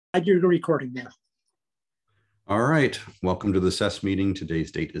You're recording now. All right, welcome to the SES meeting. Today's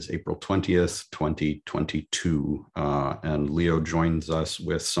date is April 20th, 2022. And Leo joins us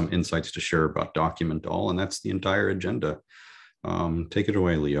with some insights to share about document.all, and that's the entire agenda. Take it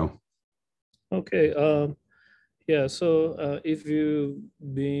away, Leo. Okay, so if you've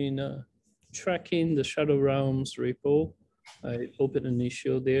been tracking the ShadowRealm's repo, I opened an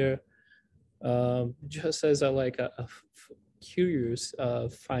issue there. Just as a curious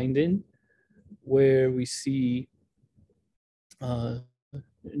finding where we see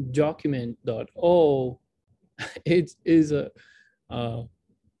document.all, it is a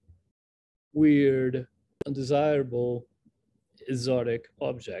weird, undesirable, exotic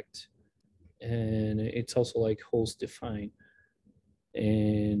object. And it's also like host defined.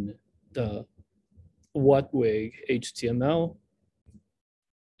 And the WhatWig HTML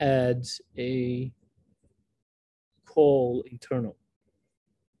adds a call internal.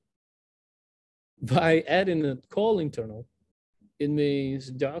 By adding a call internal, it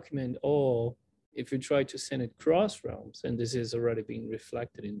means document all, if you try to send it cross realms, and this is already being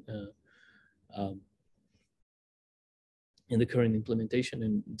reflected in the current implementation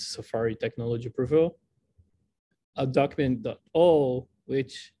in Safari technology profile, a document.all,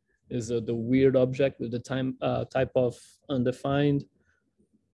 which is the weird object with the type of undefined,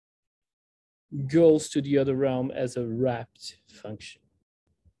 goes to the other realm as a wrapped function.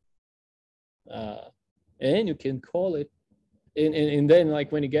 And you can call it, and then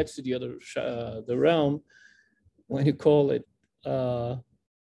like when it gets to the other the realm, when you call it,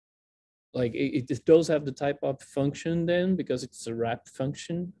 like it does have the type of function then, because it's a wrap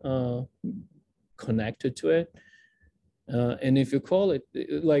function connected to it. And if you call it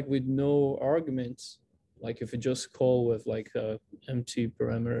like with no arguments, like if you just call with like empty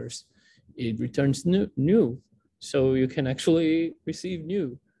parameters, it returns new. So you can actually receive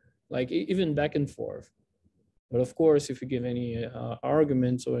new, like even back and forth. But of course, if you give any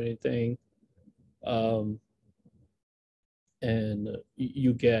arguments or anything, and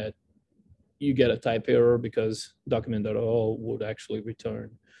you get a type error, because document.all would actually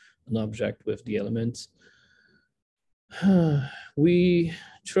return an object with the elements. We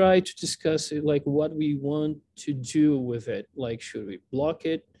try to discuss it, like what we want to do with it. Like, should we block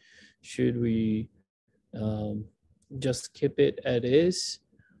it? Should we just keep it as is?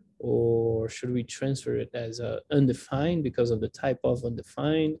 Or should we transfer it as undefined because of the type of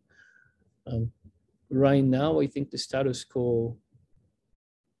undefined? Right now, I think the status quo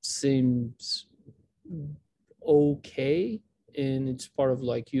seems okay, and it's part of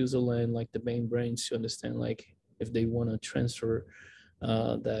like user land, like the main brains to understand like if they want to transfer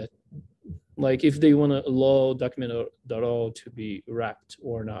that, like if they want to allow document.all to be wrapped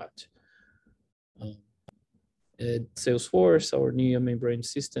or not. At Salesforce, our new membrane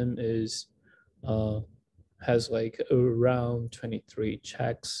system is has like around 23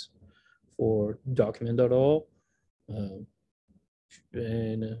 checks for document.all,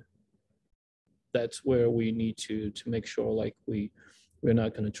 and that's where we need to make sure like we're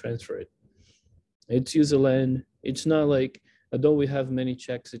not going to transfer it. It's user land. It's not like, although we have many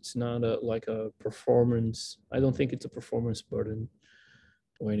checks, it's not like a performance. I don't think it's a performance burden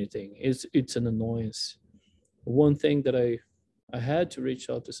or anything. It's an annoyance. One thing that I had to reach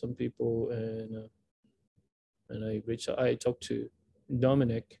out to some people, and I talked to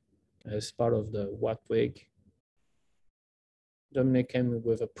Dominic as part of the WhatWig. Dominic came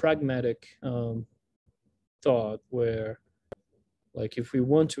with a pragmatic thought where, like, if we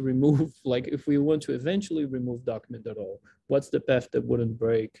want to remove, like, if we want to eventually remove document.all, what's the path that wouldn't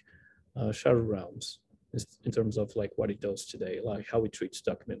break ShadowRealms in terms of like what it does today, like how it treats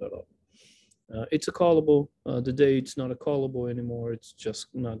document.all? It's a callable. The day it's not a callable anymore, it's just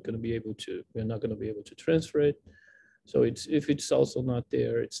not going to be able to, we're not going to be able to transfer it. So if it's also not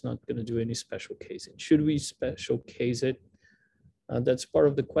there, it's not going to do any special casing. Should we special case it? That's part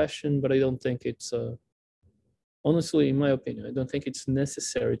of the question, but I don't think it's, honestly, in my opinion, I don't think it's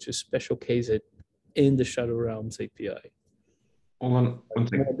necessary to special case it in the ShadowRealms API. Hold on one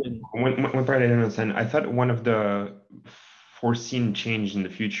second. One part I didn't understand. I thought one of the foreseen change in the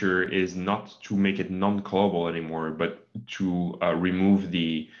future is not to make it non-callable anymore, but to remove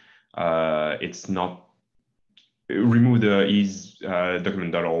the remove the is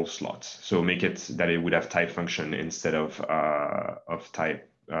document.all slots. So make it that it would have type function instead of type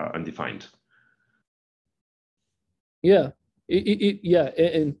undefined. Yeah,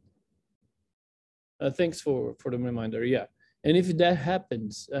 and thanks for the reminder. Yeah, and if that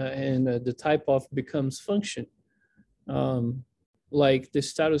happens and the type of becomes function, like the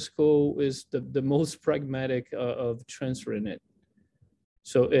status quo is the most pragmatic of transferring it.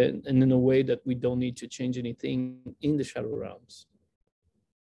 So, and in a way that we don't need to change anything in the shadow realms.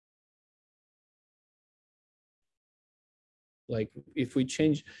 Like if we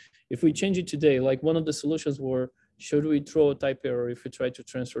change it today, like one of the solutions were, should we throw a type error if we try to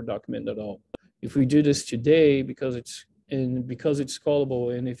transfer document.all? If we do this today, because it's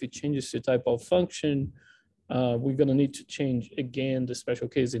callable, and if it changes to type of function, we're gonna need to change again the special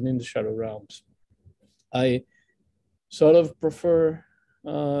case in the shadow realms. I sort of prefer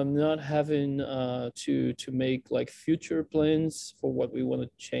not having to make like future plans for what we want to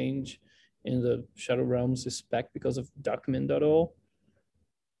change in the shadow realms spec because of document.all.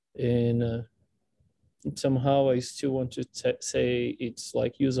 And somehow I still want to say it's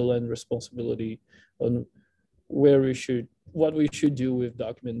like user-led responsibility on what we should do with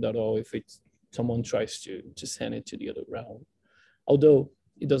document.all if someone tries to send it to the other realm. Although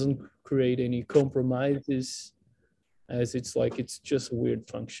it doesn't create any compromises, as it's just a weird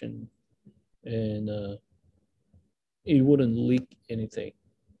function, and it wouldn't leak anything.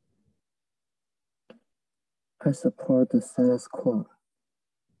 I support the status quo.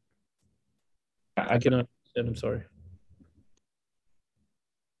 I cannot understand, I'm sorry.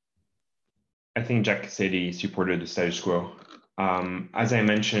 I think Jack said he supported the status quo. As I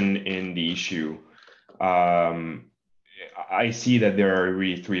mentioned in the issue, I see that there are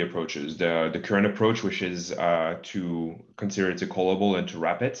really three approaches. The current approach, which is to consider it a callable and to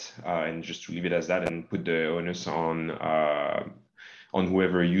wrap it, and just to leave it as that and put the onus on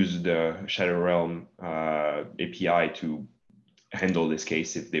whoever used the ShadowRealm API to handle this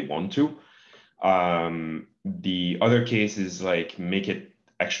case if they want to. The other case is like make it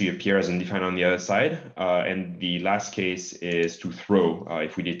actually appear as undefined on the other side. And the last case is to throw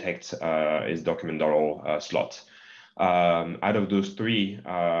if we detect is document.all slot. Out of those three,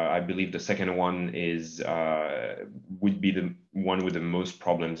 I believe the second one would be the one with the most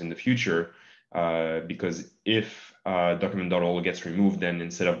problems in the future, because if document.all gets removed, then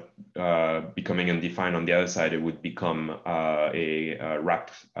instead of becoming undefined on the other side, it would become a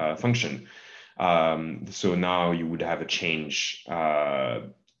wrapped function. So now you would have a change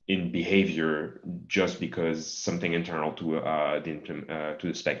in behavior just because something internal to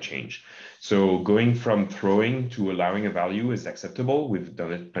the spec change. So going from throwing to allowing a value is acceptable. We've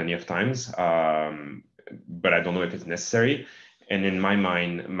done it plenty of times, but I don't know if it's necessary. And in my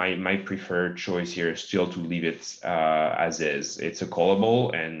mind, my preferred choice here is still to leave it as is. It's a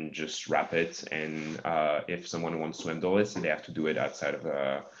callable and just wrap it. And if someone wants to handle it, so they have to do it outside of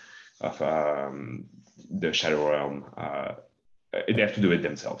the ShadowRealm. They have to do it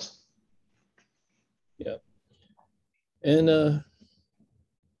themselves. Yeah, and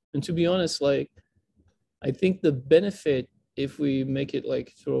to be honest, like I think the benefit if we make it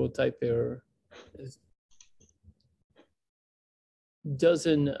like throw type error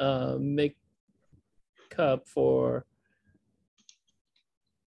doesn't make up for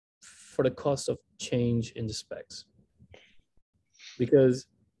the cost of change in the specs, because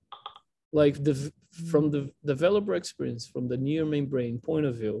like from the developer experience, from the near membrane point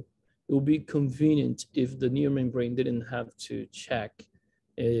of view, it will be convenient if the near membrane didn't have to check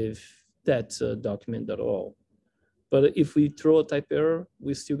if that's a document.all. But if we throw a type error,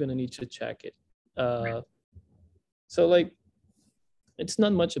 we're still gonna need to check it. So like, it's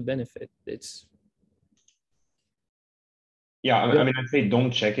not much a benefit. It's I mean, I'd say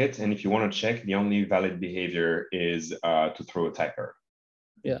don't check it, and if you want to check, the only valid behavior is to throw a type error.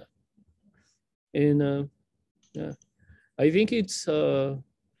 Yeah, and yeah, I think it's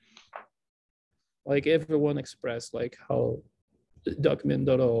like everyone expressed like how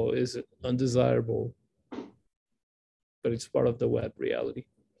document.all is undesirable, but it's part of the web reality.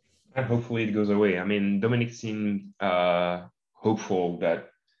 And hopefully it goes away. I mean, Dominic seemed hopeful that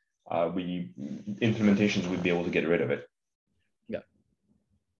implementations would be able to get rid of it. Yeah.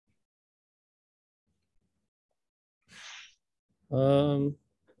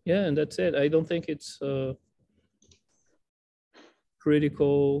 Yeah, and that's it. I don't think it's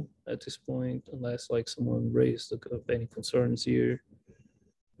critical at this point, unless like someone raised any concerns here.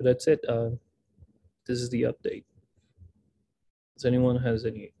 But that's it. This is the update. Does anyone has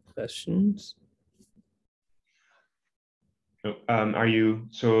any questions? Are you,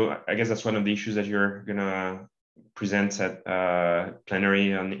 so I guess that's one of the issues that you're gonna present at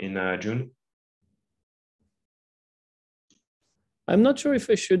plenary in June? I'm not sure if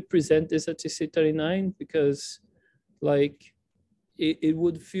I should present this at TC39 because like it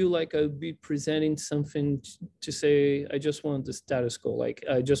would feel like I would be presenting something to say, I just want the status quo. Like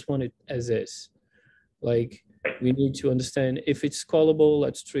I just want it as is. Like we need to understand if it's callable,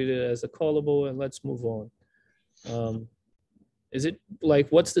 let's treat it as a callable and let's move on. Is it like,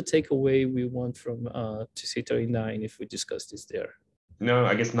 what's the takeaway we want from TC39 if we discuss this there? No,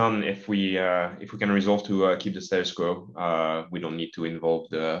 I guess none. If we can resolve to keep the status quo, we don't need to involve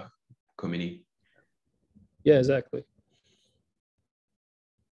the committee. Yeah, exactly.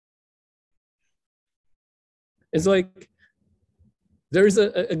 It's like there's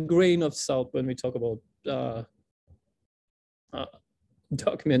a grain of salt when we talk about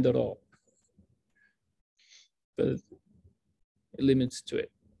document.all, but it limits to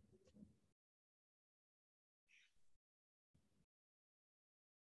it.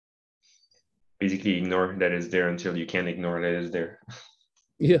 Basically, ignore that is there until you can't ignore that is there.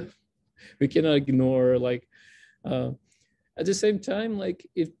 Yeah, we cannot ignore, like, at the same time, like,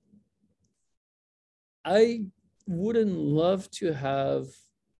 if I wouldn't love to have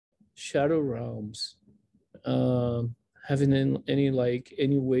ShadowRealms having any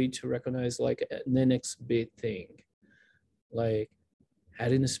way to recognize like an NXBit thing, like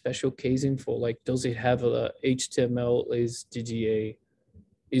adding a special casing for, like, does it have a HTML is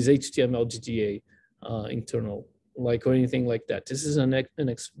HTML GGA internal, like, or anything like that. This is an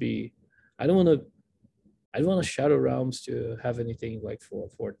NXB. I don't want ShadowRealms to have anything like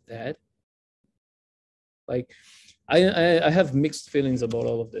for that. Like, I have mixed feelings about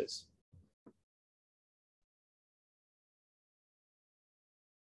all of this.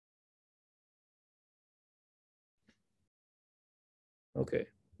 Okay.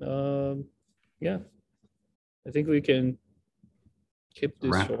 Yeah, I think we can keep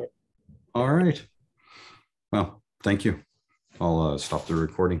this short. All right. Well, thank you. I'll stop the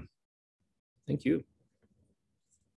recording. Thank you.